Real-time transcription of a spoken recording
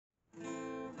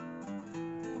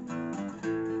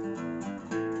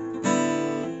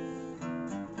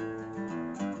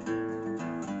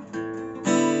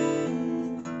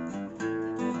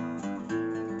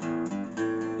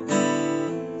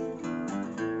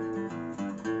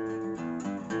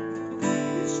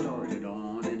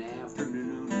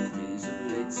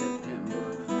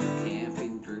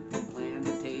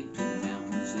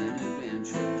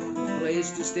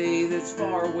to stay that's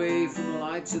far away from the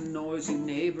lights and noisy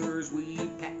neighbors. We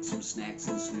packed some snacks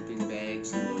and sleeping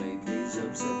bags in the late days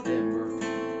of September.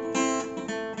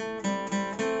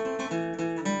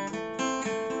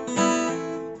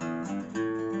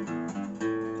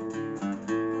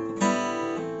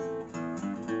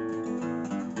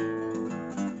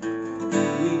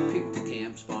 We picked a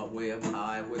camp spot way up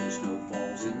high where the snow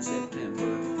falls in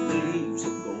September. The leaves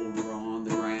of gold were on the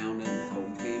ground and the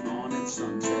cold came on at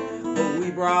sunset. But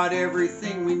we brought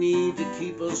everything we need to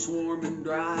keep us warm and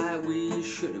dry. We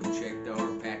should have checked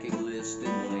our packing list in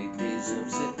the late days of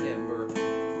September.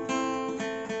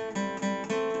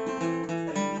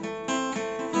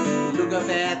 Look up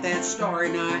at that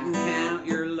starry night and count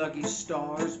your lucky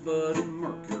stars, but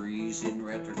Mercury's in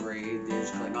retrograde.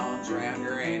 There's Klingons around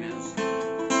Uranus.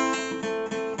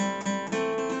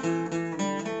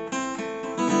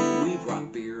 We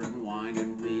brought beer and wine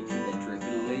and meat for that trip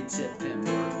in late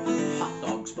September. Hot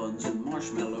dogs, buns, and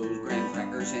marshmallows, graham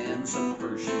crackers, and some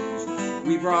Hershey's.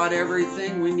 We brought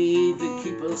everything we need to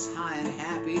keep us high and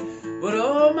happy. But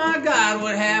oh my God,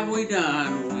 what have we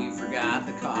done? We forgot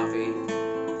the coffee.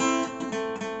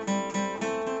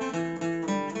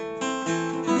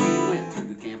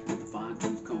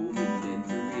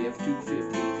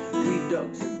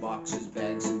 Boxes,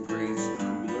 bags, and crates, the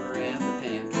cooler and the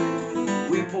pantry.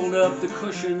 We pulled up the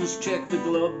cushions, checked the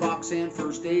glove box and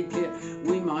first aid kit.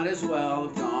 We might as well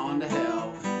have gone to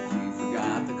hell. We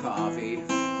forgot the coffee.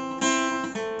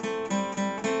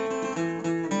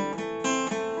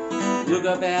 Look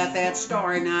up at that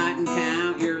starry night and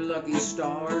count your lucky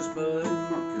stars, but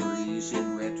Mercury's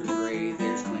in retrograde.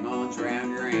 There's Klingons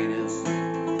around Uranus.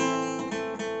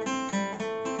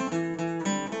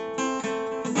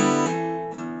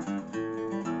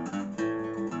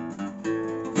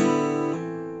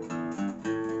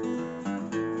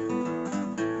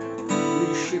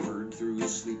 Shivered through a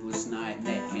sleepless night in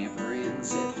that camper in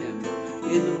September.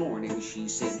 In the morning she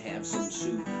said have some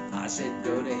soup. I said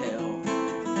go to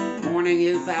hell. Morning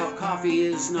without coffee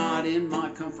is not in my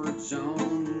comfort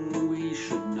zone. We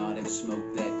should not have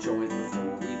smoked that joint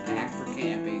before we packed for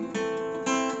camping.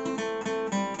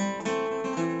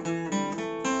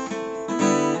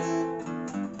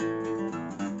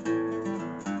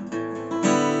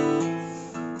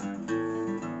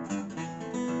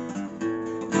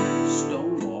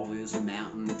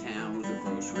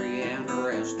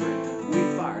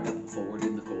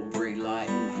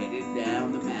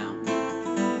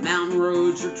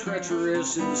 Roads are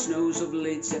treacherous in the snows of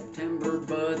late September,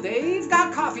 but they've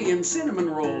got coffee and cinnamon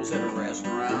rolls at a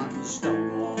restaurant in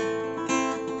Stonewall.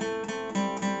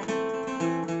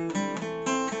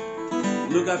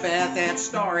 Look up at that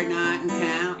starry night and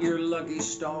count your lucky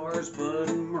stars,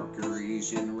 but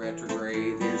Mercury's in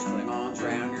retrograde. There's Klingons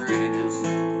around Uranus.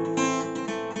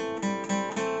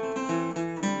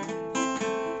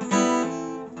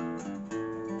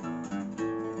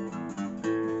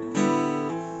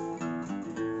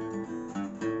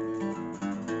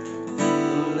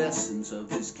 Lessons of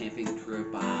this camping trip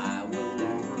I will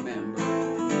long remember.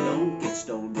 Don't get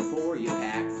stoned before you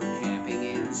pack for camping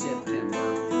in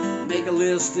September. Make a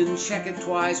list and check it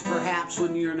twice, perhaps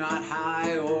when you're not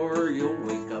high, or you'll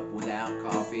wake up without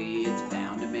coffee. It's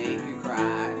bound to make you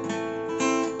cry.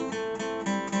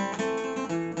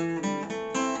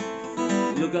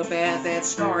 Look up at that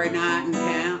starry night and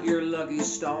count your lucky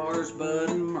stars,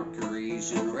 but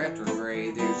Mercury's in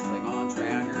retrograde. There's Klingons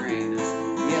around Uranus.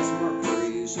 Yes,